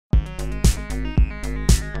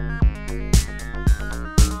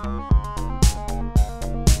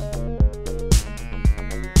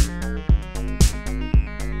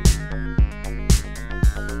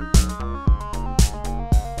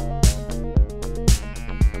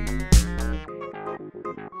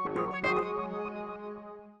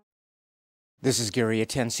This is Gary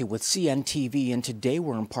Atensi with CNTV, and today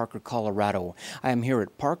we're in Parker, Colorado. I am here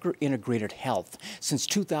at Parker Integrated Health. Since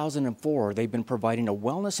 2004, they've been providing a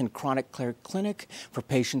wellness and chronic care clinic for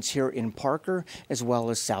patients here in Parker as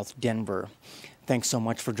well as South Denver. Thanks so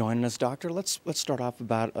much for joining us, Doctor. Let's start off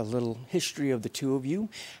about a little history of the two of you,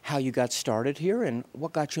 how you got started here, and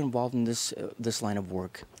what got you involved in this line of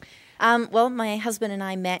work. Well, my husband and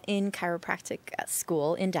I met in chiropractic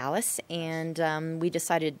school in Dallas, and we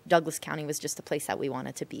decided Douglas County was just the place that we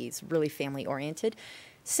wanted to be. It's really family-oriented.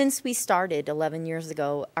 Since we started 11 years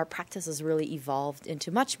ago, our practice has really evolved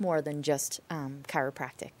into much more than just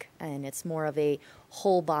chiropractic, and it's more of a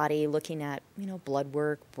whole body looking at, blood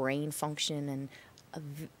work, brain function, and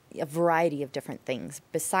a variety of different things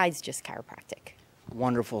besides just chiropractic.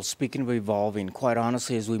 Wonderful. Speaking of evolving, quite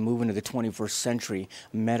honestly, as we move into the 21st century,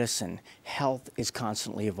 medicine, health is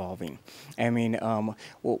constantly evolving. I mean,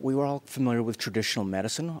 we were all familiar with traditional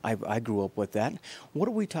medicine. I grew up with that. What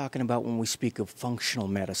are we talking about when we speak of functional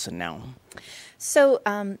medicine now? So,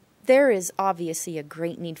 there is obviously a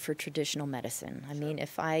great need for traditional medicine. I mean,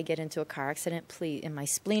 if I get into a car accident, please, and my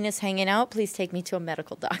spleen is hanging out, please take me to a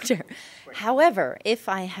medical doctor. Right. However, if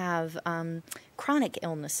I have chronic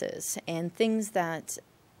illnesses and things that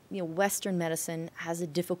Western medicine has a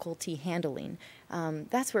difficulty handling,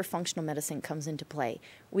 that's where functional medicine comes into play.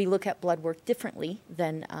 We look at blood work differently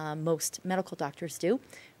than most medical doctors do.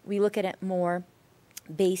 We look at it more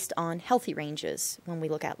based on healthy ranges when we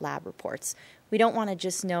look at lab reports. We don't want to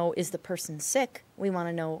just know, is the person sick? We want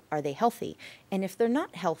to know, are they healthy? And if they're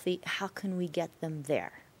not healthy, how can we get them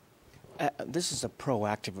there? This is a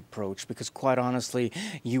proactive approach because, quite honestly,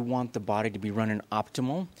 you want the body to be running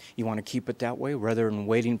optimal. You want to keep it that way rather than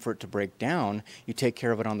waiting for it to break down. You take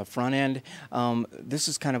care of it on the front end. This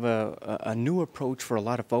is kind of a new approach for a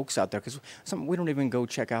lot of folks out there because we don't even go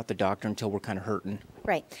check out the doctor until we're kind of hurting.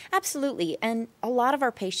 Right. Absolutely. And a lot of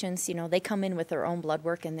our patients, they come in with their own blood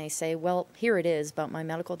work and they say, well, here it is, but my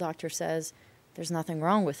medical doctor says there's nothing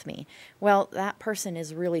wrong with me. Well, that person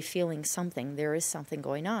is really feeling something. There is something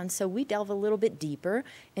going on. So we delve a little bit deeper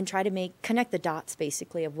and try to connect the dots,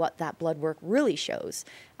 basically, of what that blood work really shows.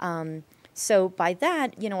 So by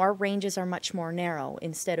that, our ranges are much more narrow.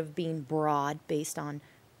 Instead of being broad based on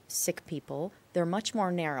sick people, they're much more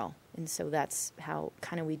narrow. And so that's how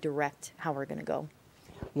kind of we direct how we're going to go.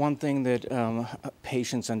 One thing that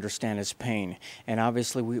patients understand is pain. And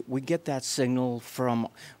obviously we get that signal from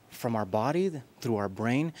our body through our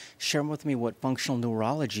brain. Share with me what functional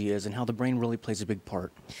neurology is and how the brain really plays a big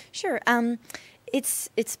part. Sure.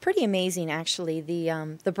 It's pretty amazing, actually.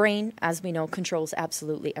 The brain, as we know, controls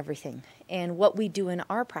absolutely everything. And what we do in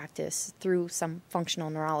our practice through some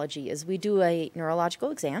functional neurology is we do a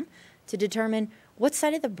neurological exam to determine what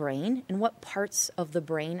side of the brain and what parts of the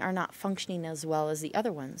brain are not functioning as well as the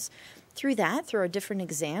other ones. Through our different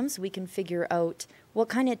exams, we can figure out what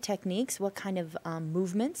kind of techniques, what kind of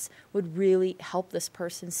movements would really help this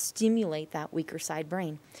person stimulate that weaker side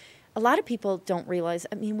brain. A lot of people don't realize,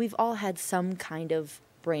 we've all had some kind of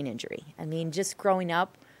brain injury. Just growing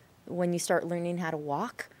up, when you start learning how to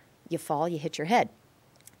walk, you fall, you hit your head.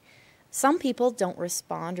 Some people don't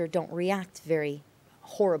respond or don't react very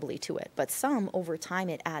horribly to it, but some, over time,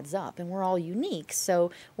 it adds up, and we're all unique,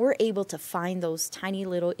 so we're able to find those tiny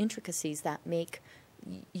little intricacies that make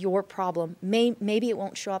your problem. Maybe it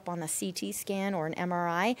won't show up on a CT scan or an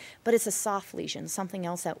MRI, but it's a soft lesion, something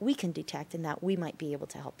else that we can detect and that we might be able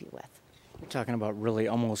to help you with. We're talking about really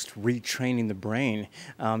almost retraining the brain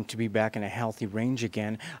to be back in a healthy range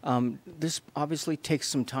again. This obviously takes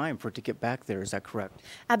some time for it to get back there. Is that correct?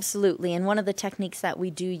 Absolutely. And one of the techniques that we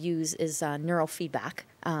do use is neurofeedback,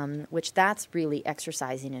 which that's really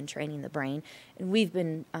exercising and training the brain. And we've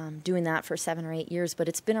been doing that for 7 or 8 years, but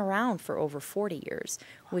it's been around for over 40 years,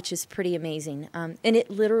 which is pretty amazing. And it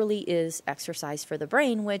literally is exercise for the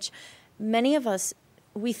brain, which many of us,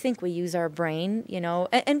 we think we use our brain,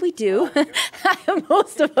 and we do.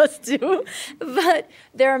 Most of us do. But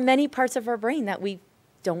there are many parts of our brain that we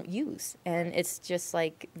don't use. And it's just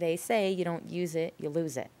like they say, you don't use it, you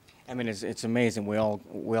lose it. It's amazing. We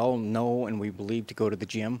all know and we believe to go to the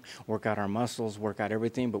gym, work out our muscles, work out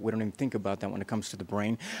everything, but we don't even think about that when it comes to the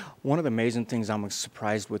brain. One of the amazing things I'm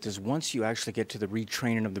surprised with is once you actually get to the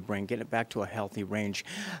retraining of the brain, get it back to a healthy range,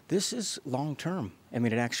 this is long term.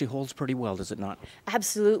 It actually holds pretty well, does it not?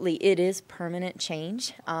 Absolutely. It is permanent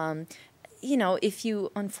change. If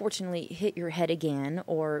you unfortunately hit your head again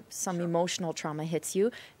or some emotional trauma hits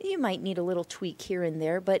you, you might need a little tweak here and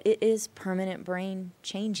there, but it is permanent brain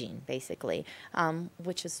changing, basically,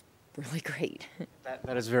 which is really great.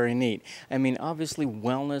 That is very neat. I mean, obviously,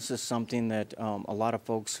 wellness is something that a lot of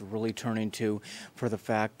folks are really turning to for the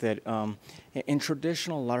fact that in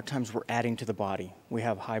traditional, a lot of times we're adding to the body. We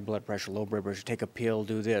have high blood pressure, low blood pressure, take a pill,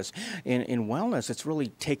 do this. In wellness, it's really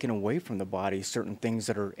taken away from the body certain things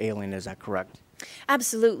that are ailing. Is that correct?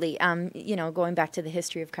 Absolutely. You know, going back to the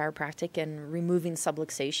history of chiropractic and removing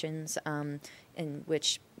subluxations, in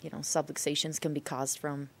which, you know, subluxations can be caused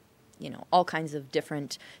from, you know, all kinds of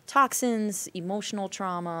different toxins, emotional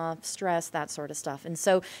trauma, stress, that sort of stuff. And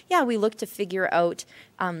so, yeah, we look to figure out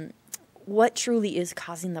what truly is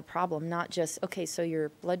causing the problem, not just, okay, so your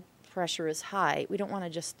blood pressure is high. We don't want to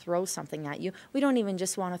just throw something at you. We don't even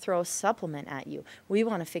just want to throw a supplement at you. We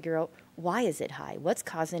want to figure out, why is it high? What's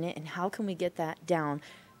causing it? And how can we get that down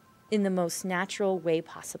in the most natural way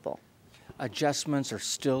possible? Adjustments are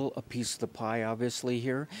still a piece of the pie, obviously,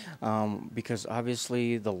 here, because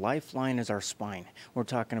obviously the lifeline is our spine. We're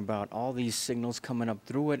talking about all these signals coming up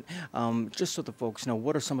through it. Just so the folks know,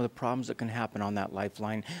 what are some of the problems that can happen on that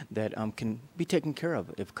lifeline that can be taken care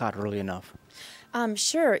of if caught early enough?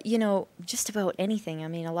 Sure. You know, just about anything. I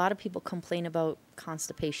mean, a lot of people complain about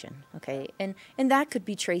constipation, okay? And that could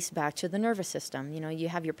be traced back to the nervous system. You know, you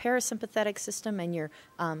have your parasympathetic system and your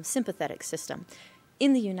sympathetic system.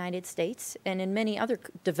 In the United States and in many other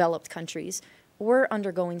developed countries, we're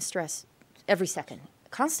undergoing stress every second,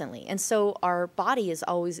 constantly. And so our body is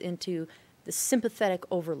always into the sympathetic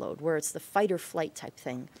overload, where it's the fight or flight type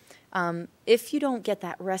thing. If you don't get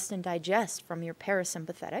that rest and digest from your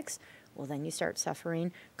parasympathetics, well, then you start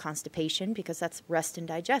suffering constipation, because that's rest and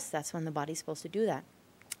digest. That's when the body's supposed to do that.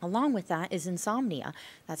 Along with that is insomnia.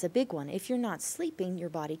 That's a big one. If you're not sleeping, your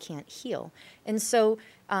body can't heal. And so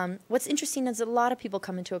what's interesting is that a lot of people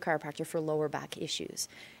come into a chiropractor for lower back issues.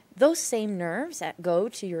 Those same nerves that go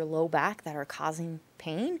to your low back that are causing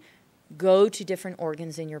pain go to different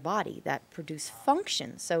organs in your body that produce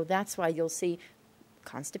function. So that's why you'll see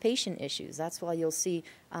constipation issues. That's why you'll see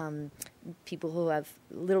people who have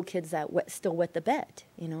little kids that still wet the bed,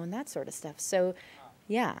 you know, and that sort of stuff. So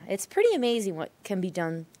yeah, it's pretty amazing what can be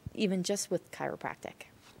done even just with chiropractic.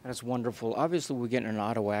 That's wonderful. Obviously, we get in an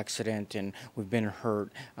auto accident and we've been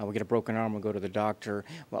hurt. We get a broken arm, we go to the doctor.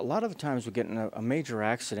 But a lot of the times we get in a major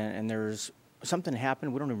accident and there's something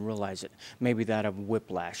happened, we don't even realize it. Maybe that of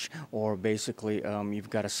whiplash, or basically you've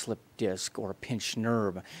got a slipped disc or a pinched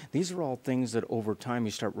nerve. These are all things that over time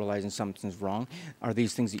you start realizing something's wrong. Are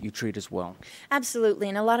these things that you treat as well? Absolutely,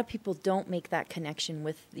 and a lot of people don't make that connection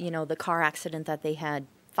with, you know, the car accident that they had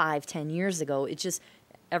 5-10 years ago. It's just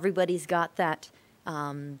everybody's got that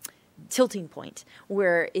tilting point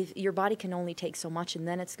where if your body can only take so much, and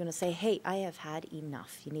then it's going to say, hey, I have had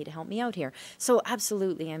enough. You need to help me out here. So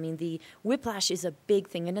absolutely. I mean, the whiplash is a big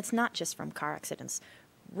thing, and it's not just from car accidents.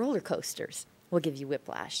 Roller coasters will give you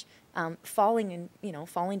whiplash. Falling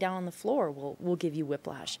down on the floor will give you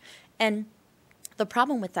whiplash. And the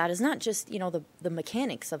problem with that is not just, you know, the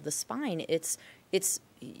mechanics of the spine. It's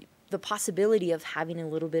the possibility of having a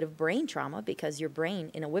little bit of brain trauma, because your brain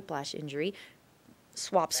in a whiplash injury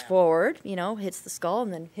swaps forward, you know, hits the skull,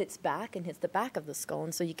 and then hits back and hits the back of the skull.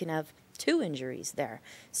 And so you can have 2 injuries there.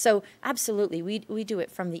 So absolutely, we do it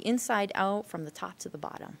from the inside out, from the top to the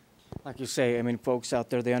bottom. Like you say, I mean, folks out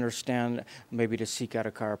there, they understand maybe to seek out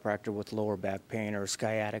a chiropractor with lower back pain or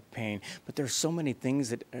sciatic pain, but there's so many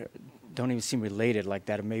things that don't even seem related, like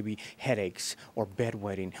that, of maybe headaches or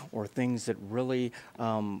bedwetting or things that really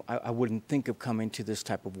I wouldn't think of coming to this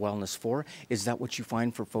type of wellness for. Is that what you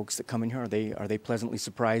find for folks that come in here? Are they pleasantly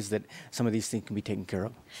surprised that some of these things can be taken care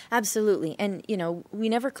of? Absolutely. And, you know, we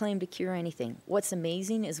never claim to cure anything. What's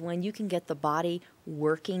amazing is when you can get the body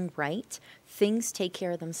working right, things take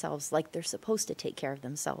care of themselves like they're supposed to take care of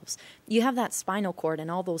themselves. You have that spinal cord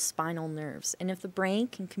and all those spinal nerves. And if the brain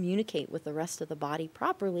can communicate with the rest of the body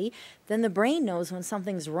properly, then the brain knows when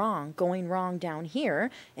something's wrong, going wrong down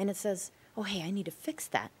here, and it says, oh, hey, I need to fix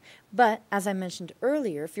that. But as I mentioned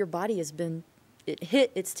earlier, if your body has been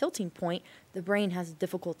hit its tilting point, the brain has a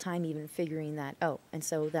difficult time even figuring that out. And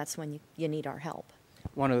so that's when you need our help.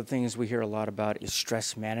 One of the things we hear a lot about is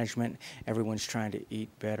stress management. Everyone's trying to eat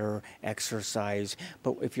better, exercise,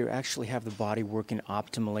 but if you actually have the body working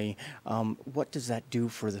optimally, what does that do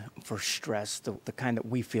for stress, the kind that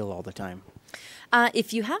we feel all the time?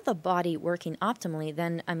 If you have the body working optimally,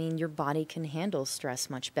 then, I mean, your body can handle stress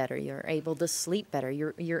much better. You're able to sleep better.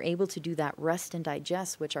 You're able to do that rest and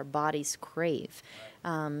digest, which our bodies crave.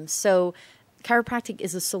 So chiropractic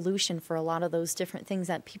is a solution for a lot of those different things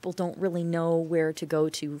that people don't really know where to go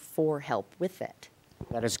to for help with it.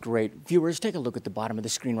 That is great. Viewers, take a look at the bottom of the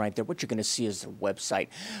screen right there. What you're going to see is their website.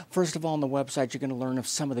 First of all, on the website, you're going to learn of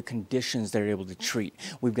some of the conditions they're able to treat.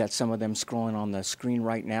 We've got some of them scrolling on the screen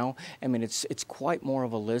right now. I mean, it's quite more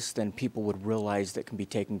of a list than people would realize that can be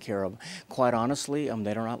taken care of. Quite honestly,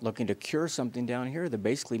 they're not looking to cure something down here. They're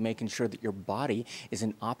basically making sure that your body is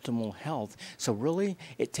in optimal health. So really,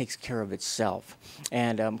 it takes care of itself.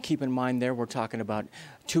 And keep in mind there, we're talking about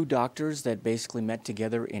two doctors that basically met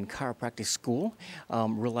together in chiropractic school,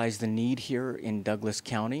 realized the need here in Douglas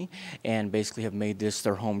County, and basically have made this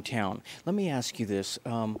their hometown. Let me ask you this.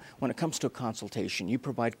 When it comes to a consultation, you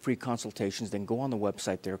provide free consultations, then go on the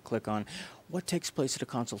website there, click on what takes place at a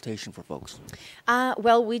consultation for folks?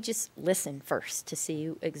 Well, we just listen first to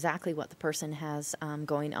see exactly what the person has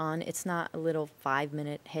going on. It's not a little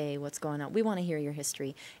 5-minute, hey, what's going on? We want to hear your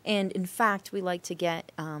history. And in fact, we like to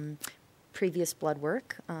get previous blood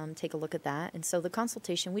work, take a look at that. And so the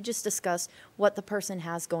consultation, we just discuss what the person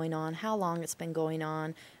has going on, how long it's been going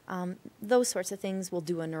on, those sorts of things. We'll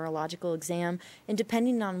do a neurological exam, and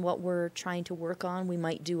depending on what we're trying to work on, we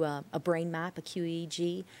might do a brain map, a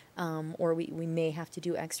QEEG, or we may have to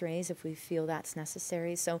do x-rays if we feel that's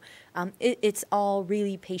necessary. So it's all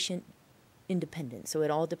really patient independent, so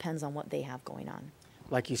it all depends on what they have going on.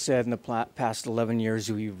 Like you said, in the past 11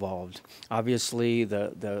 years, we evolved. Obviously,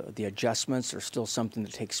 the adjustments are still something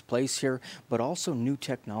that takes place here, but also new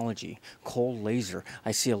technology, cold laser.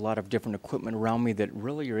 I see a lot of different equipment around me that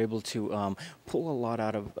really are able to pull a lot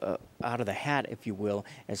out of the hat, if you will,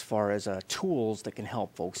 as far as tools that can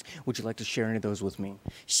help folks. Would you like to share any of those with me?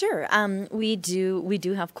 Sure. We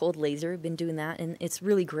do have cold laser. We've been doing that, and it's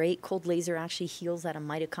really great. Cold laser actually heals at a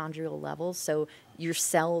mitochondrial level, so your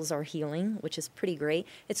cells are healing, which is pretty great.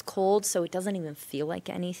 It's cold, so it doesn't even feel like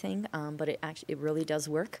anything, but it really does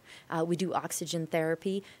work. We do oxygen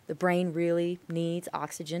therapy. The brain really needs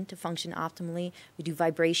oxygen to function optimally. We do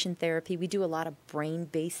vibration therapy. We do a lot of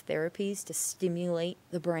brain-based therapies to stimulate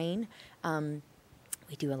the brain.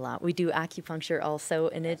 We do a lot. We do acupuncture also,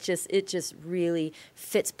 and it just really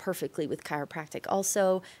fits perfectly with chiropractic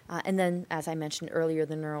also. And then, as I mentioned earlier,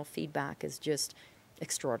 the neural feedback is just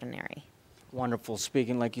extraordinary. Wonderful.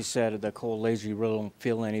 Speaking, like you said, of the cold laser, you really don't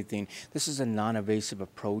feel anything. This is a non-invasive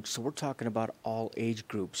approach, so we're talking about all age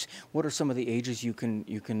groups. What are some of the ages you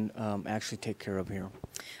can actually take care of here?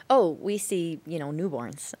 Oh, we see,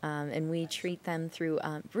 newborns, and we treat them through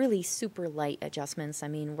really super light adjustments. I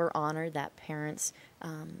mean, we're honored that parents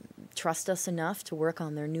trust us enough to work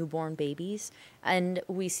on their newborn babies, and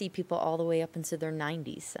we see people all the way up into their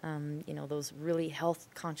 90s, those really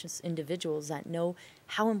health-conscious individuals that know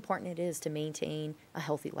how important it is to maintain a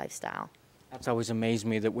healthy lifestyle. That's always amazed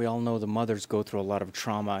me that we all know the mothers go through a lot of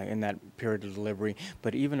trauma in that period of delivery,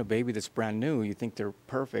 but even a baby that's brand new, you think they're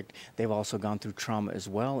perfect, they've also gone through trauma as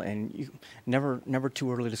well, and never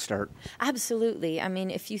too early to start. Absolutely. I mean,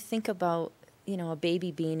 if you think about, a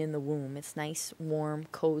baby being in the womb, it's nice, warm,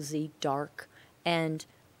 cozy, dark, and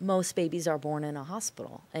most babies are born in a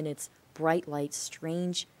hospital, and it's bright lights,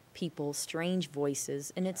 strange people, strange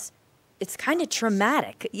voices, and it's kind of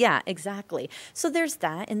traumatic. Yeah, exactly. So there's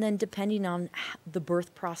that. And then depending on the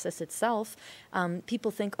birth process itself, people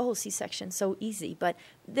think, oh, C-section, so easy. But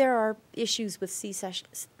there are issues with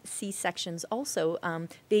C-sections also.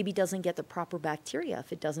 Baby doesn't get the proper bacteria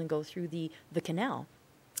if it doesn't go through the canal.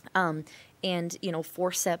 And,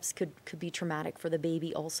 forceps could be traumatic for the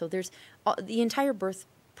baby also. There's the entire birth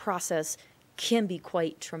process can be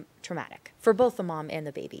quite traumatic for both the mom and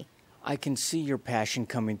the baby. I can see your passion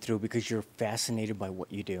coming through because you're fascinated by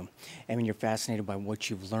what you do. I mean, you're fascinated by what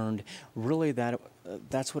you've learned. Really,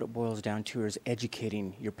 that's what it boils down to, is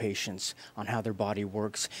educating your patients on how their body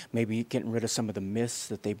works, maybe getting rid of some of the myths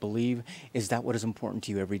that they believe. Is that what is important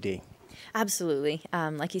to you every day? Absolutely.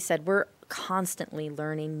 Like you said, we're constantly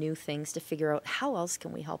learning new things to figure out how else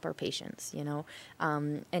can we help our patients,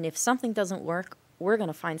 And if something doesn't work, we're going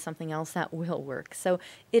to find something else that will work. So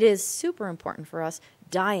it is super important for us.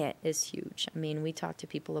 Diet is huge. I mean, we talk to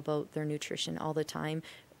people about their nutrition all the time.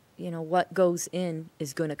 What goes in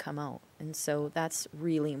is going to come out. And so that's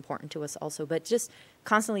really important to us also. But just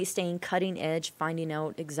constantly staying cutting edge, finding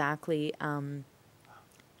out exactly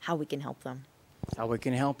how we can help them. How we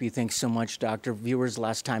can help you. Thanks so much, Doctor. Viewers,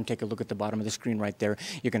 last time, take a look at the bottom of the screen right there.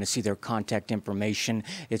 You're going to see their contact information.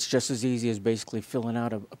 It's just as easy as basically filling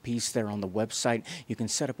out a piece there on the website. You can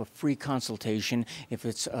set up a free consultation. If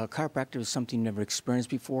it's chiropractic is something you've never experienced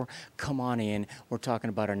before, come on in. We're talking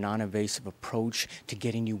about a non-invasive approach to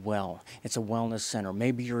getting you well. It's a wellness center.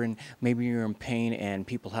 Maybe you're in pain and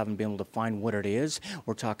people haven't been able to find what it is.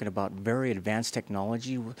 We're talking about very advanced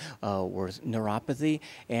technology with neuropathy,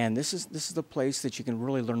 and this is the place place that you can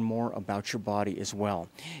really learn more about your body as well.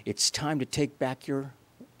 It's time to take back your,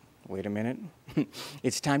 wait a minute,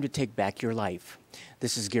 it's time to take back your life.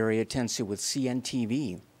 This is Gary Atensu with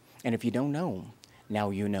CNTV, and if you don't know,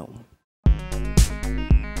 now you know.